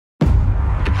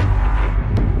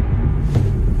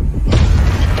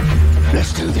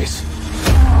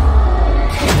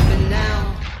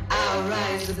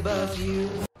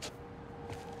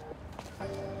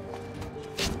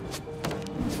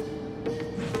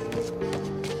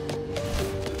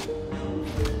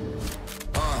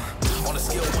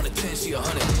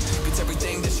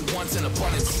drugs in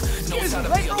abundance. Knows how to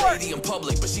be a lady in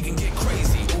public, but she can get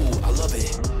crazy. Ooh, I love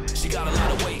it. She got a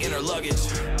lot of weight in her luggage.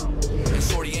 And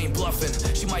shorty ain't bluffing.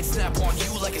 She might snap on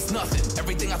you like it's nothing.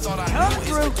 Everything I thought I knew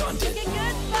is redundant. Looking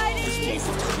good, Spidey!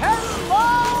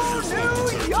 Hello,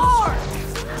 New York!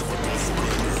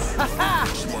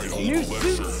 Haha! New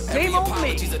suit, same old me.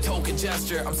 Apology's a token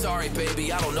gesture. I'm sorry,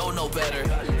 baby, I don't know no better.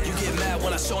 You get mad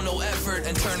when I show no effort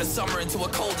and turn the summer into a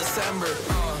cold December.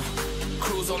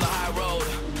 Cruise on the high road,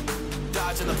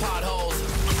 dodging the potholes,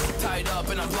 tied up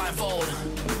and I'm blindfold.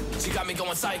 She got me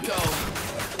going psycho.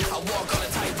 I walk on a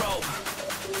tightrope.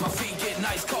 My feet getting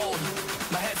ice cold.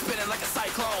 My head spinning like a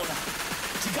cyclone.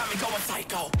 She got me going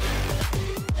psycho.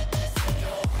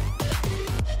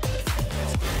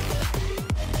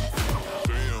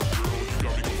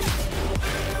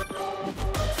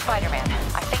 Spiderman,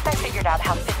 I think I figured out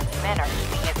how Fitz's men are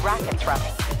keeping his rackets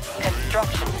running.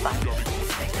 Construction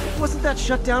sites. Wasn't that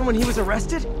shut down when he was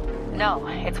arrested? No,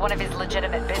 it's one of his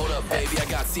legitimate businesses. Hold up, baby, I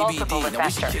got CBD. Multiple Now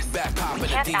we should investors. kick back, pop We in a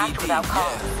can't act DVD. without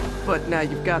cause. But now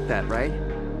you've got that, right?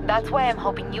 That's why I'm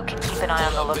hoping you can keep an eye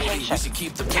on the Baby, location. we should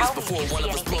keep the pace Tell me before if you one see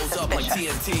of us anything blows up like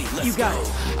suspicious. TNT. Let's You got go.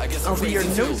 it. I guess I'll I'm be your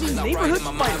crazy too. nosy Not right neighborhood in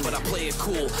my mind, Spider-Man. but I play it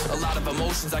cool. A lot of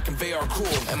emotions I convey are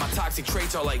cruel, and my toxic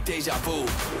traits are like deja vu.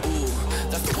 Ooh,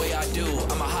 that's the way I do.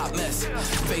 I'm a hot mess.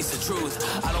 Face the truth.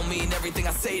 I don't mean everything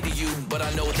I say to you, but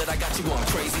I know that I got you going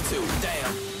crazy too.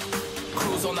 Damn.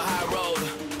 Cruise on the high road,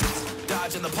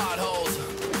 dodging the potholes,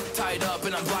 tied up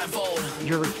and I'm blindfold.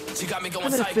 She got me going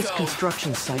I'm at a psycho. Fisk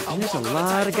construction site, and there's a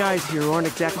lot of guys here who aren't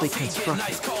exactly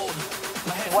constructing.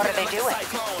 What are they doing?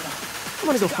 I'm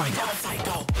gonna go find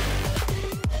out.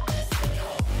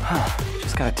 Huh,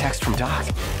 just got a text from Doc.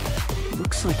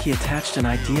 Looks like he attached an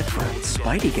idea for a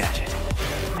Spidey gadget.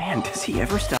 Man, does he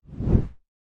ever stop?